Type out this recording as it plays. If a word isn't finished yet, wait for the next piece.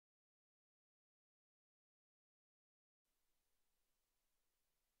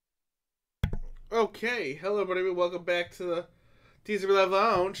Okay, hello everybody. Welcome back to the DACW Live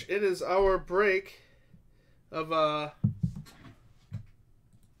Lounge. It is our break of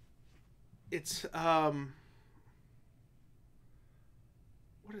it's what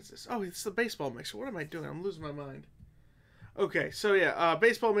is this? Oh, it's the baseball mixer. What am I doing? I'm losing my mind. Okay, so yeah,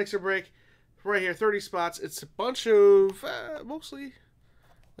 baseball mixer break right here, 30 spots. It's a bunch of mostly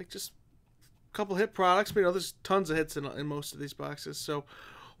like just a couple hit products, but there's tons of hits in most of these boxes. So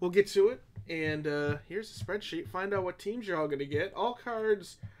we'll get to it. And here's the spreadsheet. Find out what teams you're all going to get. All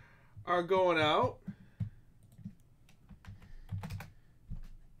cards are going out.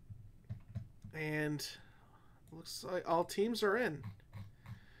 And looks like all teams are in.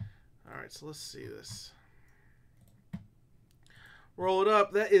 Alright, so let's see this. Roll it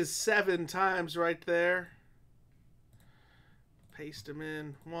up. That is 7 times right there. Paste them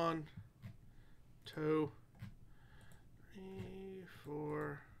in. 1, 2, 3,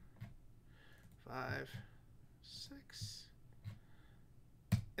 4, 5, 6,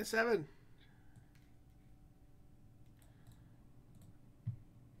 and 7.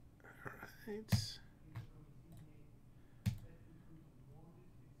 All right.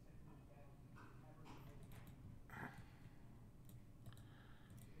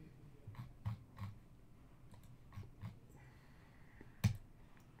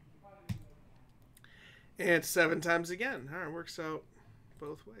 And 7 times again. All right, works out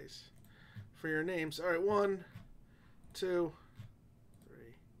both ways for your names. All right, 1, 2, 3,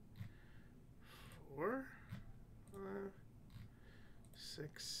 4, 5,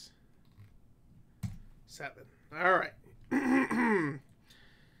 6, 7. All right.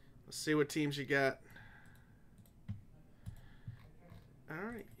 Let's see what teams you got. All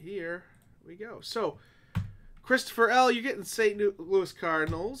right, here we go. So, Christopher L., you're getting St. Louis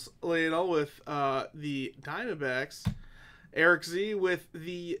Cardinals, Lionel with the Diamondbacks, Eric Z with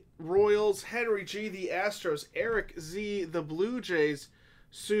the Royals, Henry G, the Astros, Eric Z, the Blue Jays,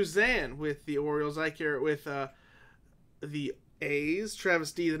 Suzanne with the Orioles, Ike Garrett with the A's,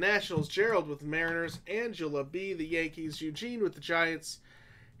 Travis D, the Nationals, Gerald with the Mariners, Angela B, the Yankees, Eugene with the Giants,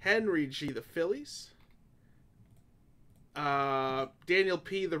 Henry G, the Phillies, Daniel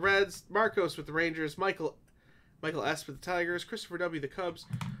P, the Reds, Marcos with the Rangers, Michael S with the Tigers, Christopher W, the Cubs,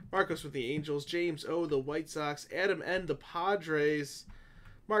 Marcos with the Angels, James O, the White Sox, Adam N, the Padres,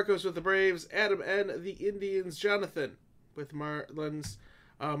 Marcos with the Braves, Adam N, the Indians, Jonathan with Marlins,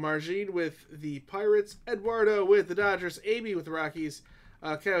 Margine with the Pirates, Eduardo with the Dodgers, Amy with the Rockies,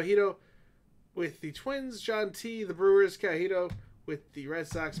 Cahito with the Twins, John T, the Brewers, Cahito with the Red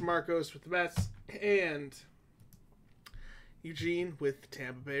Sox, Marcos with the Mets, and Eugene with the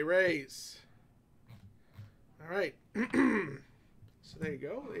Tampa Bay Rays. All right. So there you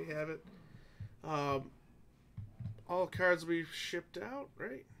go. There you have it. All cards we've shipped out,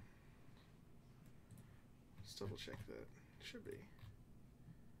 right? Let's double check that. Should be.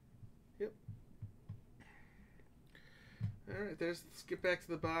 Yep. All right. Let's get back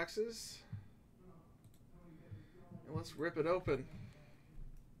to the boxes. And let's rip it open.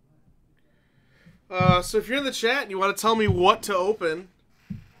 So if you're in the chat and you want to tell me what to open,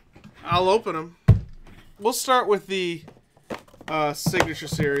 I'll open them. We'll start with the Signature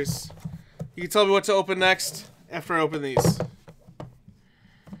Series. You can tell me what to open next after I open these.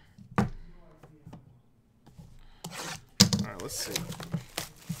 Alright, let's see.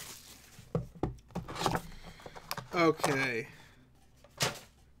 Okay.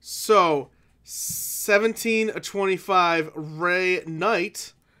 So, 17/25 Ray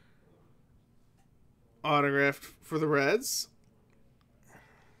Knight autographed for the Reds.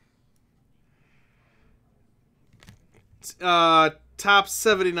 Top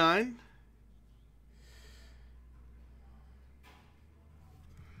 79.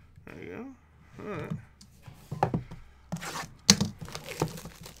 There you go. All right.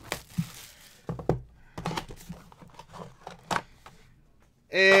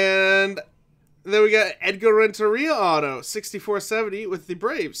 And then we got Edgar Renteria auto, 64/70 with the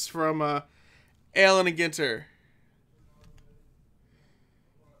Braves from Allen and Ginter.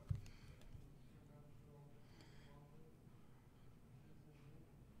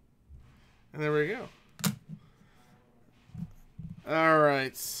 And there we go. All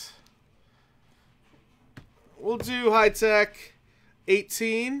right. We'll do high tech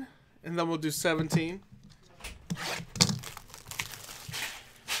 18, and then we'll do 17.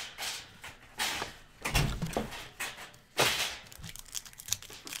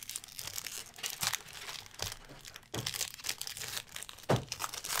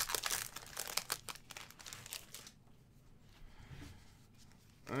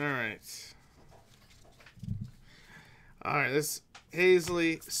 All right, this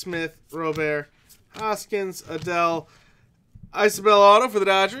Hazley, Smith, Robert, Hoskins, Adele, Isabel auto for the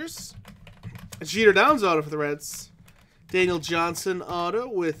Dodgers. Jeter Downs auto for the Reds. Daniel Johnson auto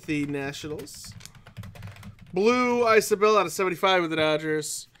with the Nationals. Blue Isabel out of 75 with the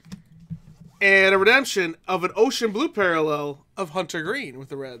Dodgers. And a redemption of an Ocean Blue parallel of Hunter Green with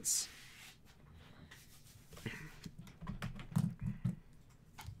the Reds.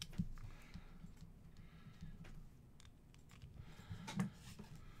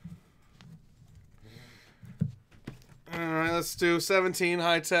 All right, let's do 17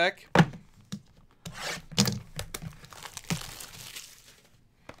 high tech.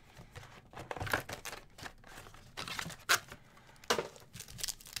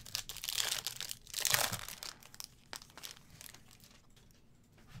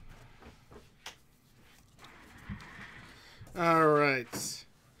 All right.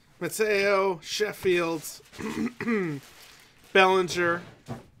 Mateo, Sheffield, Bellinger,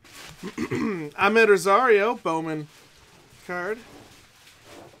 Ahmed Rosario, Bowman card,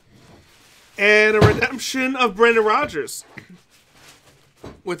 and a redemption of Brendan Rodgers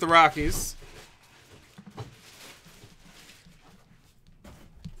with the Rockies.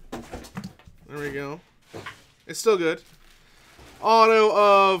 There we go. It's still good. Auto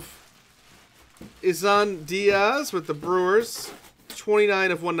of Izan Diaz with the Brewers,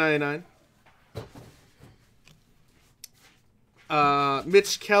 29 of 199.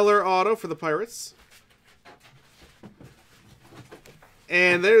 Mitch Keller auto for the Pirates.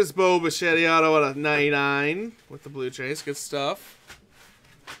 And there's Bo Bichetti auto out of 99 with the Blue Jays. Good stuff.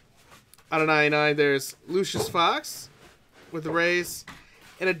 Out of 99, there's Lucius Fox with the Rays.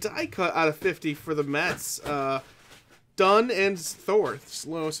 And a die cut out of 50 for the Mets. Dunn and Thor,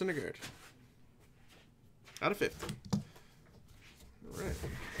 Slow Syndergaard. Out of 50. All right.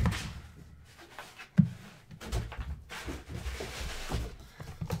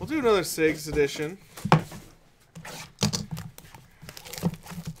 We'll do another SIGs edition.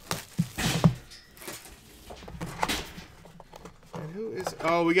 And who is...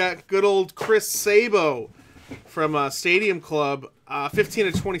 Oh, we got good old Chris Sabo from Stadium Club. 15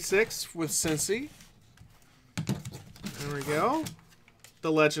 of 26 with Cincy. There we go.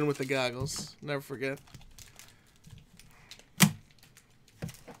 The legend with the goggles. Never forget.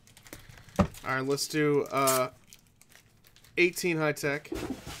 All right, let's do 18 high tech.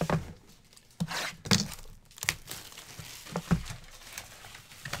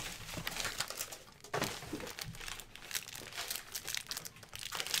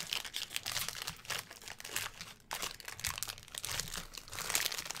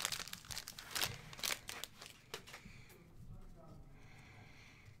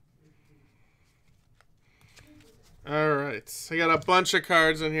 All right, I got a bunch of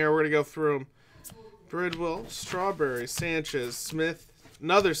cards in here. We're gonna go through them. Bridwell, Strawberry, Sanchez, Smith,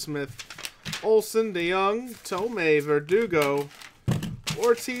 another Smith, Olsen, DeYoung, Tomei, Verdugo,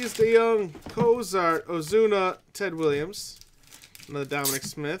 Ortiz, DeYoung, Cozart, Ozuna, Ted Williams, another Dominic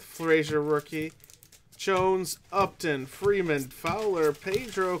Smith, Frazier rookie, Jones, Upton, Freeman, Fowler,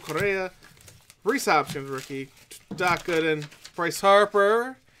 Pedro, Correa, Reese Hopkins rookie, Doc Gooden, Bryce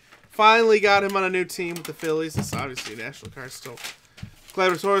Harper. Finally got him on a new team with the Phillies. This is obviously a national card still.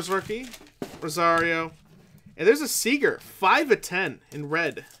 Gleyber Torres rookie. Rosario. And there's a Seager. 5 of 10 in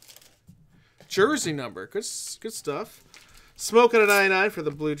red. Jersey number. Good stuff. Smoke out of 99 for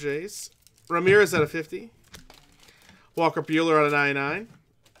the Blue Jays. Ramirez out of 50. Walker Buehler out of 99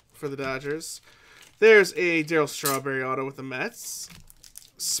 for the Dodgers. There's a Darryl Strawberry auto with the Mets.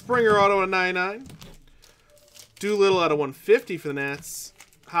 Springer auto out of 99. Doolittle out of 150 for the Nats.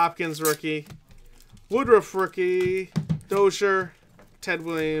 Hopkins rookie. Woodruff rookie. Dozier. Ted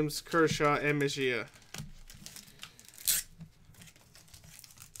Williams, Kershaw, and Mejia.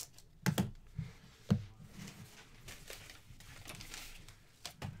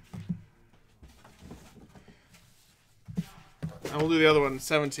 And we'll do the other one,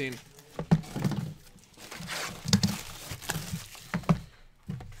 17.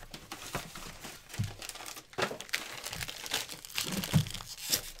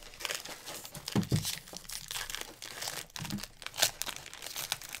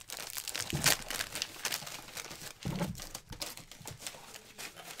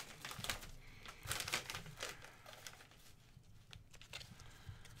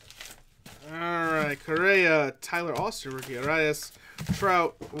 Correa, Tyler Austin, rookie, Arias,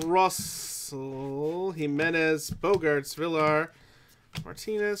 Trout, Russell, Jimenez, Bogarts, Villar,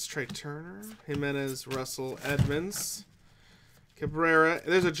 Martinez, Trey Turner, Jimenez, Russell, Edmonds, Cabrera.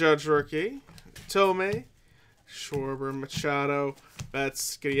 There's a Judge rookie, Tomei, Schwarber, Machado,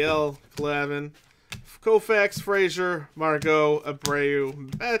 Betts, Gurriel, Glavin, Koufax, Frazier, Margot,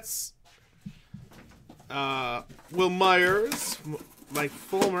 Abreu, Betts, Will Myers, Mike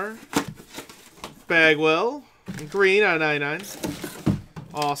Fulmer, Bagwell, green out of 99.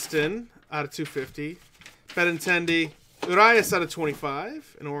 Austin out of 250. Benintendi, Urias out of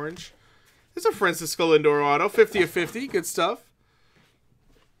 25 in orange. There's a Francisco Lindor auto, 50 of 50, good stuff.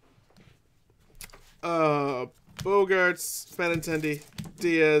 Bogarts, Benintendi,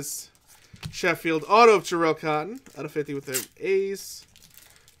 Diaz, Sheffield, auto of Jarrell Cotton out of 50 with their A's.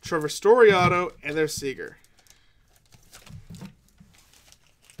 Trevor Story auto, and their Seager.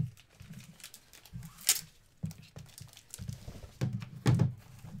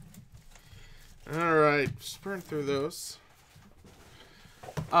 Alright, just burn through those.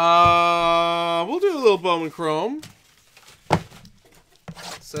 We'll do a little Bowman Chrome.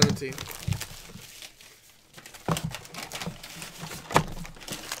 17.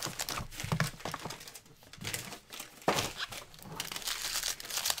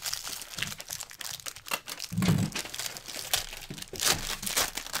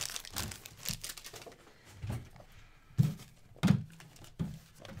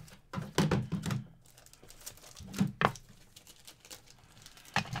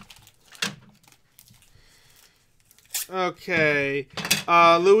 Okay,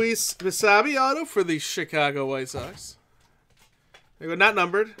 Luis Misabi auto for the Chicago White Sox. They go not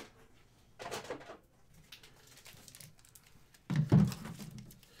numbered.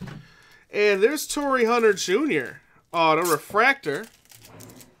 And there's Torrey Hunter Jr. auto refractor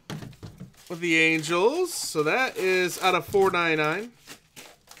with the Angels. So that is out of 499.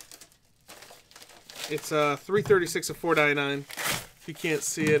 It's 336 of 499. If you can't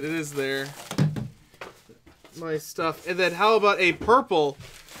see it, it is there. Nice stuff. And then how about a purple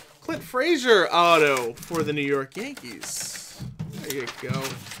Clint Frazier auto for the New York Yankees? There you go.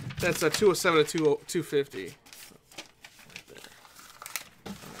 That's a 207 to 250. Right there.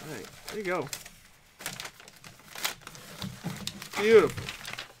 All right, there you go. Beautiful.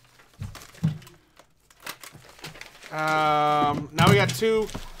 Now we got two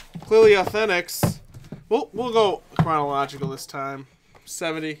clearly authentics. We'll go chronological this time.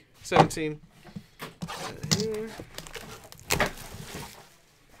 17. Here.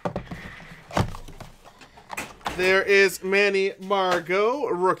 There is Manny Margot,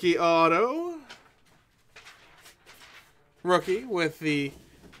 rookie auto. Rookie with the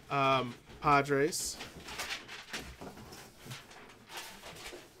Padres.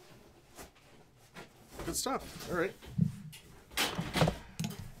 Good stuff. All right.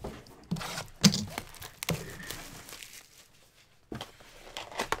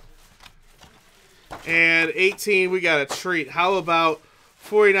 And 18, we got a treat. How about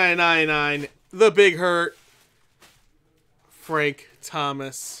 49.99, the Big Hurt, Frank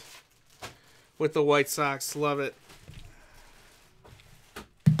Thomas with the White Sox. Love it.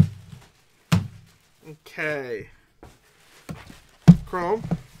 Okay. Chrome.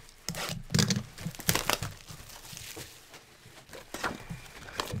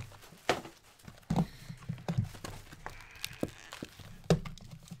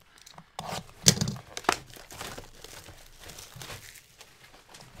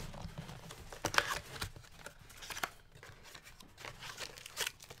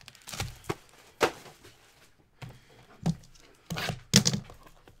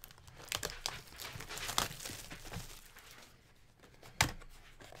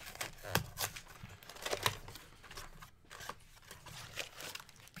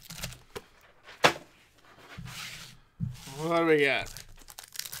 What do we got?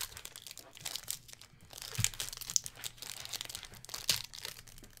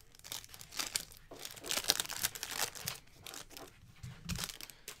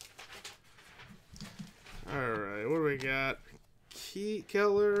 All right, what do we got?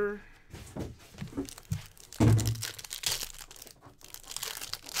 Keller.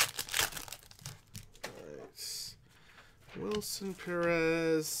 Right. Wilson,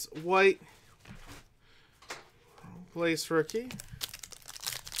 Perez, White. Place rookie.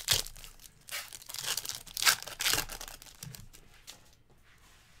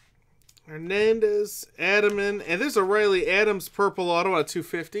 Hernandez, Adaman, and there's a Riley Adams purple auto at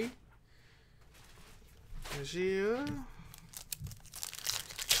 250. Gia.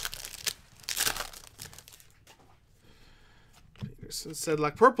 Peterson said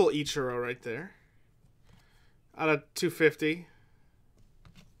like purple Ichiro right there. Out of 250.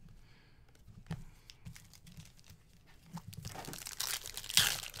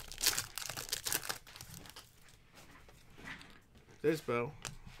 There's Bo.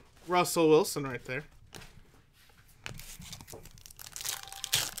 Russell Wilson right there.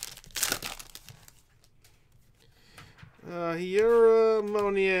 Hiera,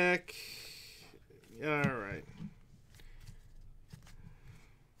 Moniak, All right.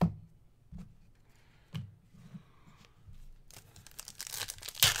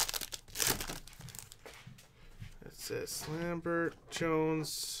 It says Lambert,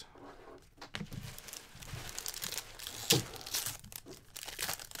 Jones.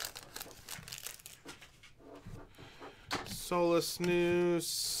 Solus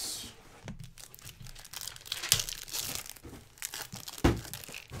News.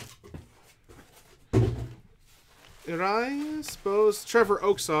 I suppose Trevor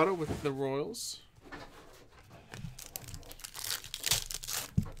Oaks auto with the Royals.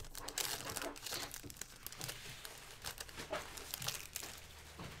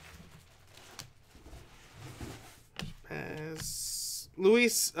 As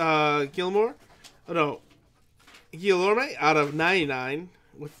Luis Gilmore. Oh no. Guillorme out of 99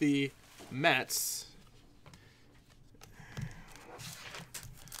 with the Mets.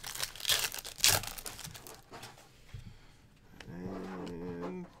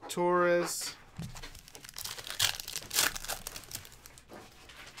 And Torres.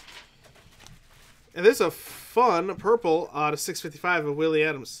 And there's a fun purple out of 655 of Willie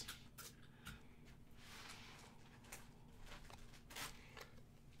Adams.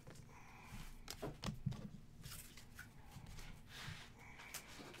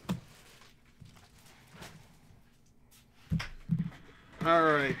 All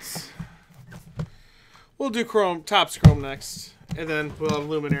right. We'll do Chrome, Topps Chrome next, and then we'll have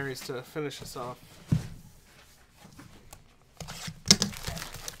Luminaries to finish us off.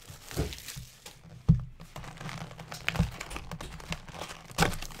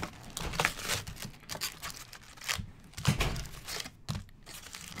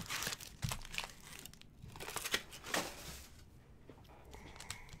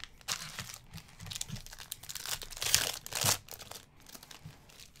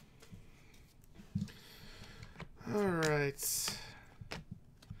 Alright.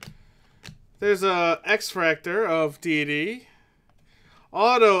 There's a X-Fractor of D&D.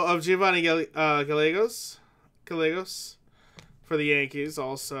 Auto of Giovanni Gallegos for the Yankees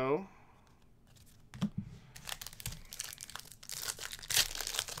also.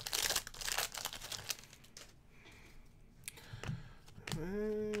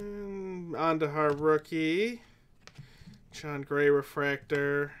 And Andahar rookie. John Gray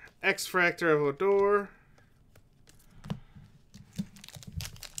refractor. X-Fractor of Odor.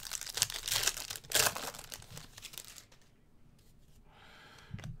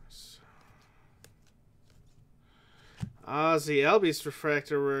 Ozzy Albies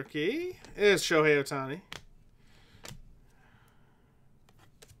refractor rookie is Shohei Ohtani.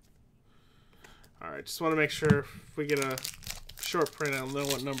 Alright, just want to make sure if we get a short print, I'll know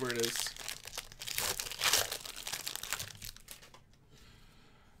what number it is.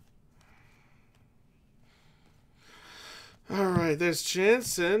 Alright, there's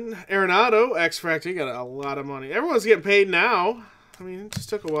Jansen. Arenado, X-Fractor, you got a lot of money. Everyone's getting paid now. I mean, it just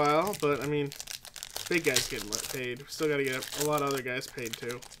took a while, but I mean, big guys getting paid. We still got to get a lot of other guys paid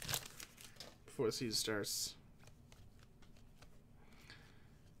too before the season starts.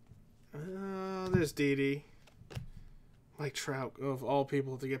 There's Didi. Mike Trout, of all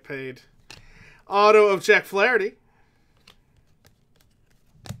people to get paid. Auto of Jack Flaherty.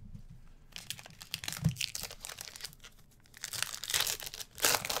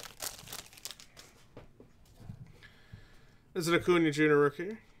 There's an Acuna Jr.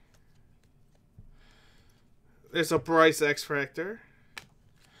 rookie. There's a Bryce X-Fractor.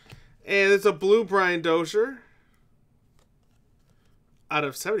 And there's a blue Brian Dozier out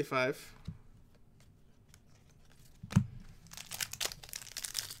of 75.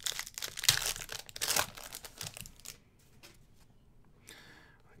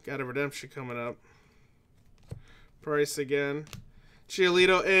 Got a redemption coming up. Bryce again.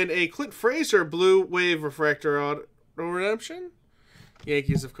 Giolito and a Clint Frazier blue wave refractor auto redemption.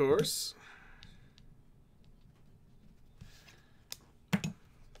 Yankees, of course.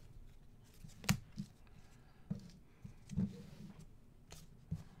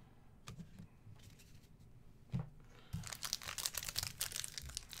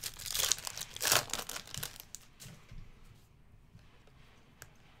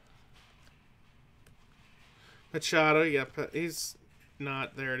 Machado, yeah, he's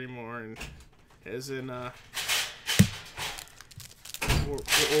not there anymore, and as in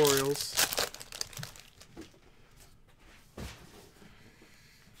Orioles.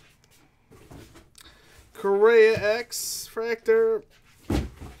 Correa X Fractor.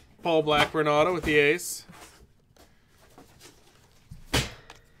 Paul Blackburn auto with the A's.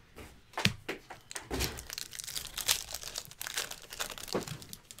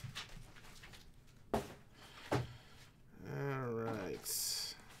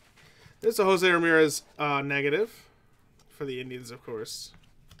 There's a Jose Ramirez negative for the Indians, of course.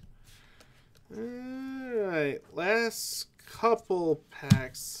 All right, last couple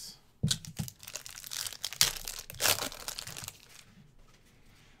packs.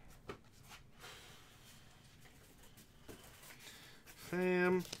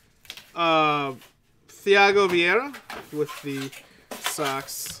 Fam. Thiago Vieira with the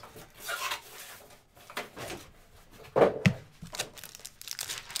Sox.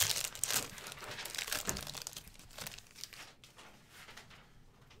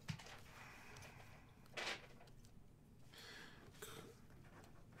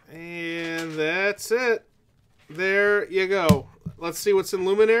 And that's it. There you go. Let's see what's in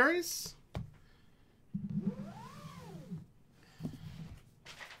Luminaries.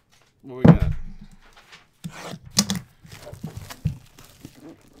 What we got?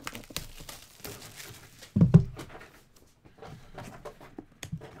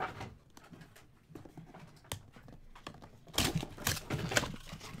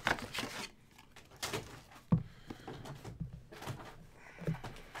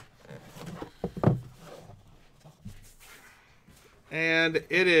 And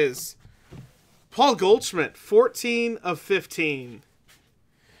it is Paul Goldschmidt, 14 of 15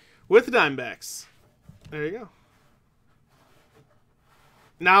 with the Diamondbacks. There you go.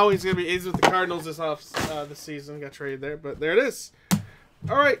 Now he's with the Cardinals this season. Got traded there, but there it is.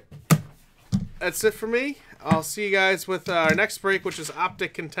 All right, that's it for me. I'll see you guys with our next break, which is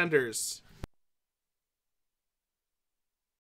Optic Contenders.